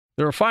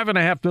There are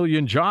 5.5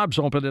 million jobs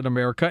open in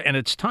America, and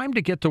it's time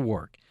to get to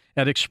work.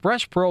 At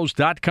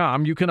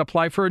expresspros.com, you can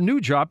apply for a new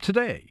job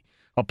today.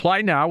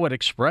 Apply now at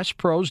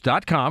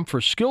expresspros.com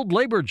for skilled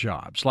labor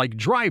jobs like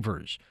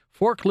drivers,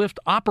 forklift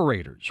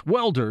operators,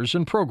 welders,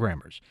 and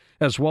programmers,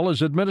 as well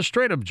as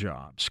administrative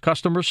jobs,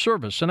 customer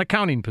service, and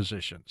accounting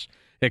positions.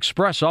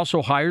 Express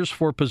also hires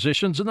for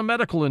positions in the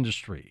medical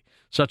industry,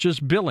 such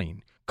as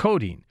billing,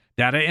 coding,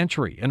 data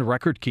entry, and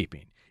record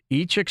keeping.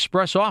 Each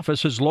Express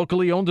office is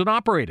locally owned and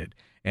operated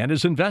and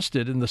is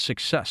invested in the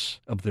success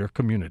of their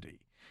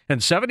community. And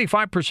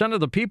 75%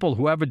 of the people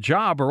who have a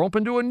job are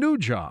open to a new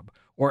job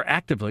or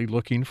actively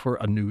looking for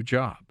a new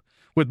job.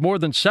 With more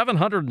than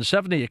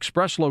 770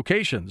 Express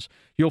locations,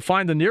 you'll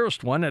find the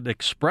nearest one at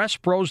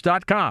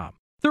expresspros.com.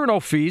 There are no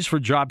fees for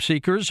job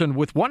seekers, and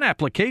with one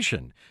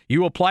application,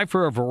 you apply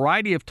for a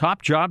variety of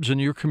top jobs in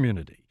your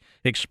community.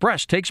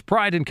 Express takes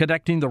pride in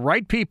connecting the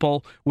right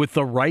people with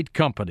the right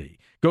company.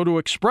 Go to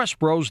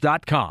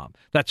expresspros.com.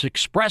 That's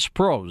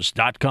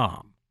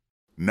expresspros.com.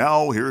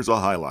 Now here's a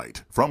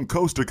highlight from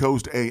Coast to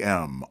Coast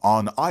AM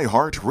on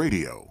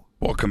iHeartRadio.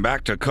 Welcome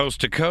back to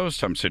Coast.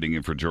 I'm sitting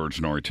in for George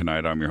Norrie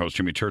tonight. I'm your host,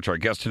 Jimmy Church. Our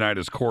guest tonight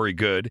is Corey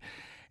Good.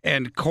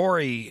 And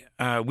Corey,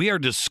 we are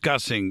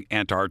discussing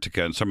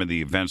Antarctica and some of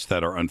the events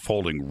that are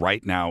unfolding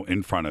right now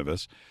in front of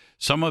us.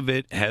 Some of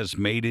it has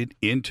made it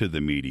into the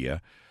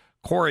media.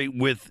 Corey,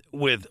 with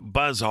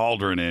Buzz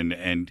Aldrin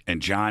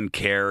and John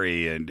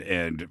Kerry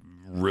and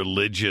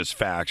religious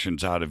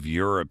factions out of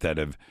Europe that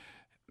have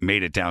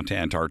made it down to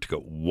Antarctica,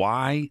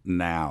 why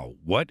now?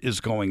 What is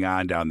going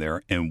on down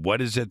there, and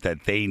what is it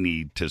that they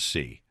need to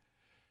see?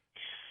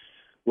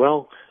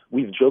 Well,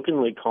 we've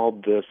jokingly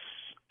called this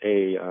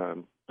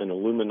an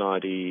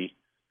Illuminati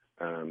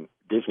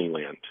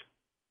Disneyland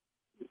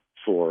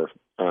for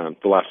the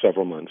last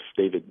several months.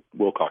 David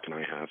Wilcock and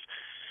I have.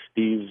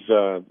 These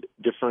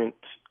different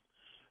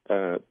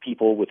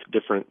people with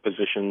different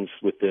positions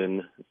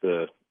within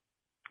the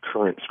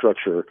current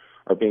structure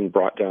are being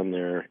brought down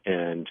there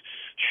and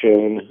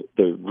shown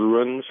the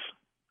ruins,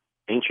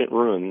 ancient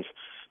ruins,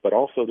 but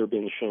also they're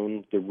being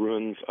shown the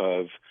ruins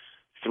of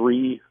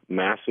 3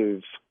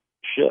 massive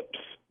ships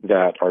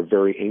that are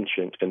very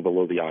ancient and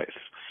below the ice.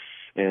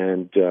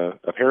 And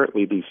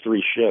apparently these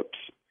 3 ships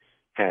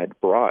had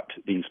brought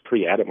these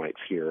pre-Adamites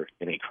here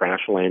in a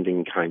crash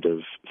landing kind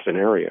of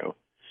scenario.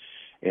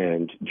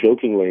 And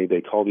jokingly,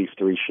 they call these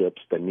 3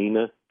 ships the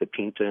Nina, the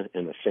Pinta,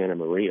 and the Santa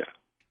Maria.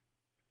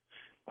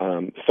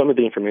 Some of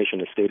the information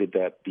has stated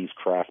that these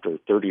craft are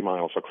 30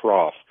 miles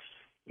across.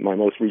 My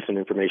most recent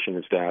information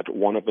is that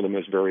one of them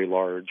is very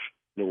large,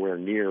 nowhere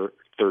near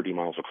 30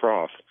 miles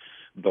across,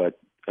 but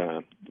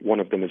one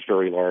of them is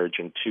very large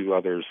and 2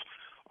 others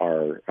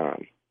are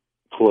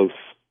close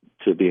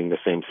to being the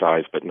same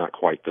size, but not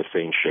quite the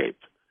same shape.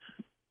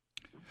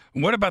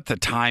 What about the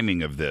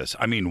timing of this?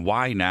 I mean,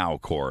 why now,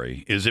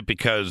 Corey? Is it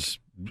because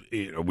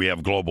we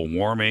have global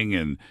warming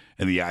and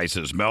the ice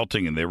is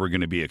melting and they were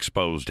going to be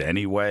exposed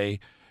anyway?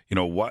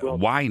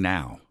 Why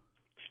now?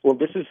 Well,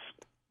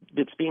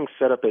 it's being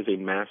set up as a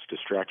mass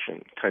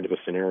distraction kind of a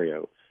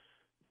scenario.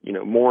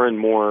 More and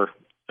more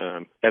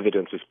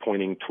evidence is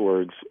pointing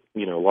towards, a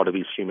lot of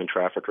these human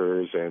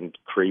traffickers and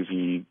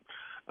crazy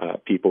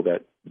people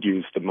that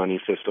use the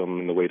money system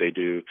in the way they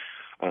do.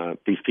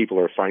 These people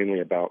are finally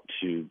about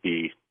to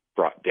be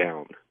brought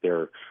down.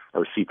 There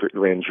are secret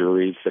grand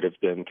juries that have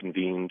been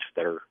convened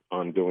that are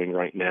ongoing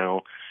right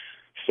now.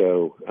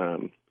 So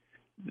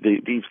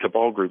these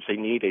cabal groups, they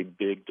need a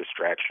big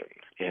distraction.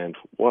 And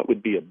what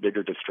would be a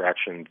bigger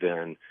distraction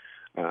than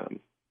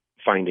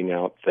finding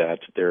out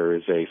that there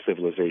is a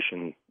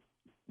civilization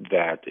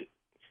that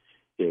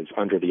is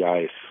under the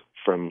ice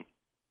from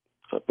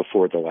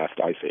before the last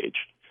ice age?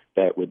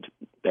 That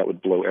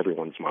would blow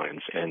everyone's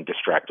minds and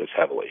distract us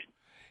heavily.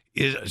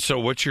 So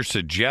what you're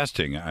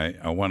suggesting,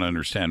 I want to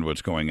understand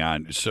what's going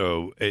on.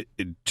 So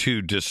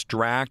to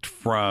distract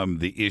from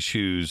the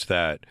issues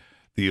that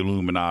the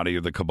Illuminati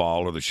or the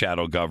cabal or the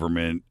shadow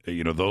government,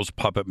 those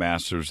puppet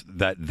masters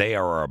that they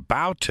are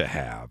about to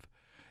have,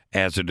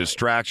 as a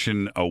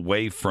distraction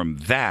away from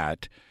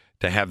that,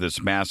 to have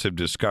this massive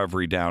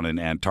discovery down in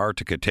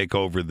Antarctica take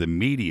over the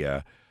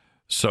media,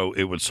 so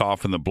it would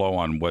soften the blow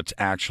on what's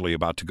actually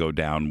about to go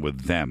down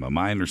with them. Am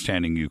I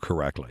understanding you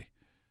correctly?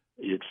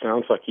 It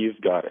sounds like you've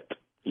got it,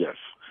 yes.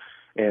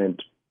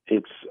 And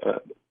it's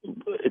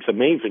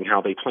amazing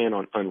how they plan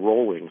on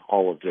unrolling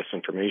all of this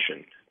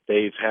information.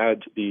 They've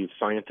had these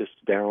scientists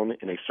down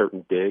in a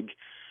certain big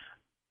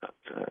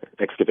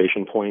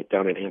excavation point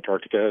down in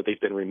Antarctica. They've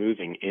been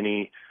removing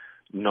any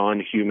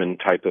non-human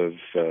type of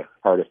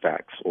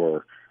artifacts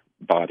or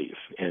bodies,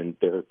 and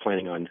they're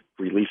planning on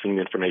releasing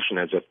the information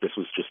as if this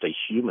was just a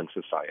human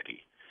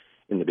society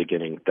in the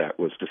beginning that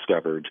was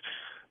discovered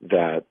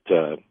that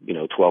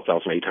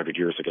 12,800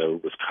 years ago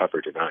was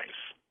covered in ice.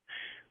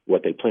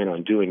 What they plan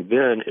on doing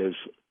then is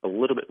a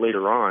little bit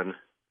later on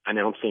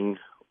announcing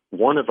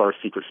one of our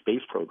secret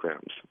space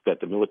programs that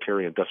the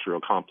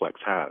military-industrial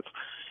complex has.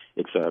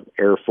 It's a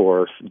Air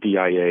Force,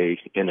 DIA,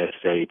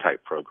 NSA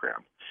type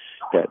program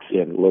that's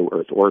in low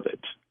Earth orbit.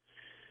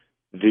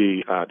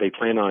 They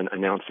plan on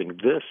announcing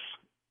this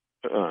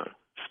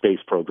space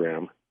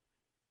program.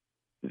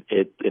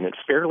 And it's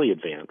fairly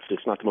advanced.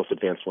 It's not the most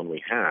advanced one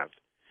we have.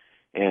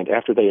 And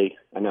after they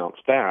announce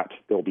that,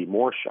 there'll be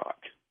more shock.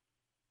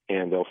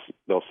 And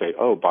they'll say,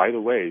 oh, by the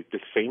way,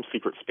 this same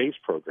secret space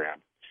program,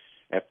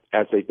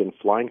 as they've been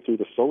flying through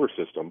the solar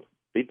system,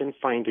 they've been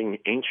finding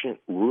ancient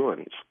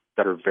ruins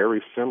that are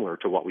very similar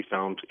to what we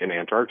found in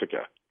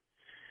Antarctica.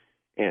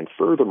 And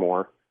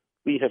furthermore,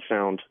 we have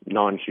found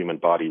non-human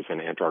bodies in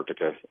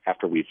Antarctica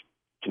after we've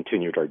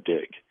continued our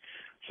dig.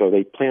 So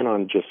they plan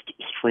on just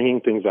stringing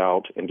things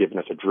out and giving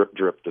us a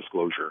drip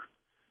disclosure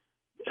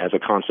as a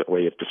constant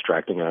way of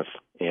distracting us.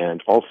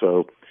 And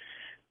also,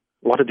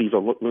 a lot of these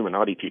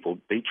Illuminati people,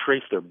 they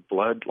trace their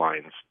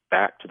bloodlines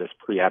back to this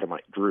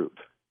pre-Adamite group.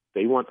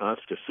 They want us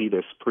to see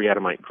this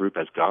pre-Adamite group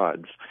as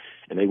gods,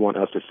 and they want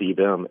us to see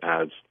them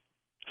as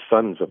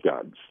sons of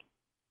gods.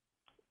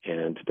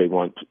 And they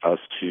want us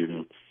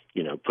to,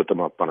 put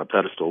them up on a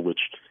pedestal, which,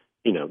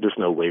 there's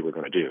no way we're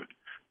going to do.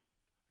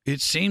 It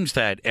seems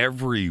that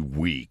every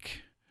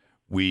week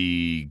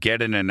we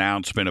get an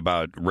announcement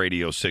about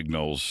radio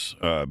signals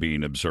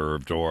being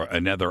observed, or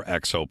another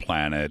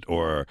exoplanet,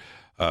 or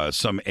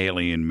some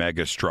alien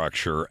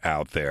megastructure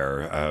out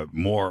there,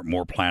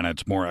 more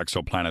planets, more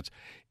exoplanets.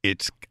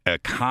 It's a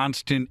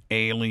constant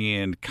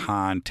alien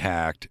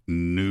contact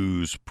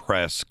news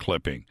press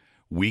clipping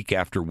week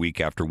after week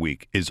after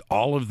week. Is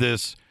all of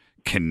this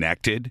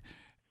connected?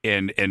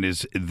 And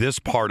is this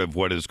part of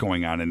what is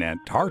going on in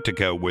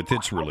Antarctica with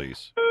its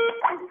release?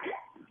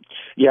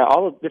 Yeah,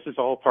 all of this is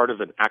all part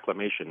of an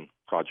acclimation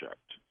project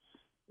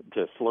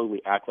to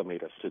slowly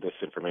acclimate us to this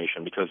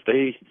information, because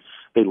they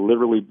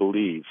literally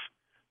believe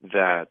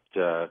that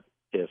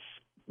if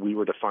we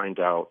were to find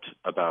out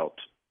about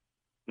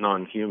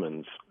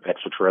non-humans,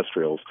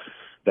 extraterrestrials,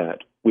 that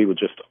we would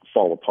just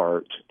fall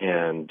apart,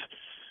 and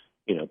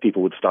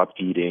people would stop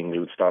eating, they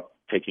would stop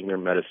taking their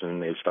medicine,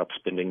 they would stop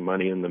spending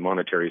money in the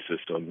monetary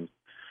system.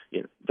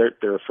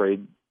 They're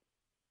afraid,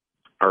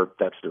 or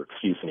that's their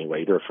excuse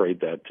anyway. They're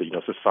afraid that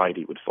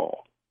society would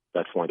fall.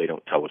 That's why they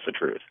don't tell us the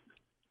truth.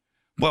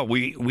 Well,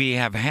 we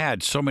have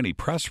had so many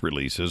press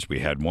releases. We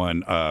had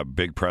one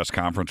big press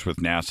conference with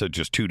NASA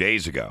just 2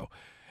 days ago,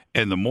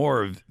 and the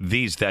more of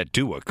these that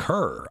do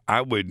occur,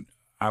 I would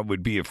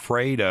be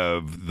afraid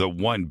of the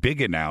one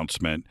big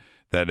announcement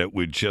that it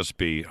would just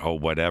be, oh,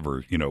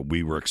 whatever,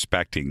 we were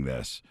expecting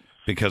this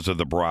because of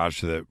the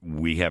barrage that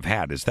we have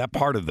had. Is that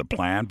part of the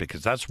plan?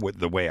 Because that's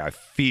the way I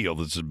feel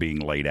this is being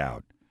laid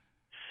out.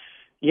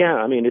 Yeah,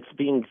 I mean, it's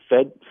being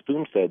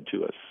spoon-fed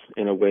to us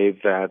in a way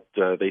that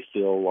they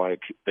feel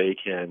like they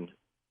can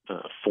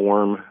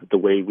form the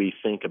way we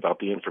think about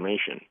the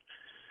information.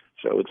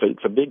 So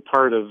it's a big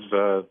part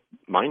of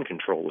mind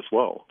control as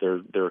well.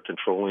 They're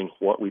controlling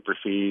what we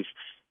perceive,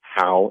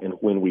 how and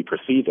when we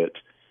perceive it,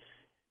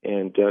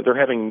 and they're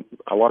having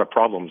a lot of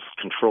problems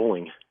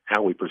controlling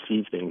how we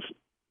perceive things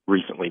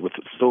recently, with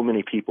so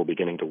many people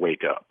beginning to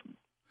wake up.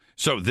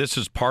 So this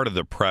is part of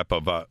the prep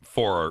of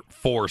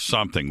for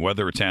something,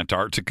 whether it's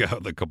Antarctica,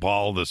 the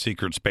Cabal, the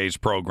secret space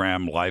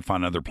program, life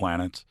on other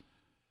planets.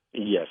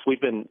 Yes, they've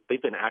been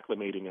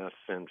acclimating us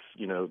since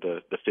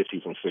the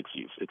 50s and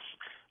 60s. It's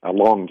a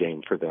long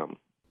game for them.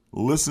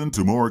 Listen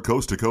to more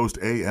Coast to Coast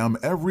AM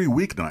every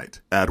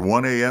weeknight at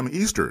 1 a.m.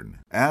 Eastern,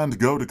 and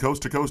go to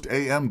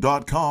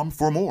coasttocoastam.com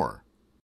for more.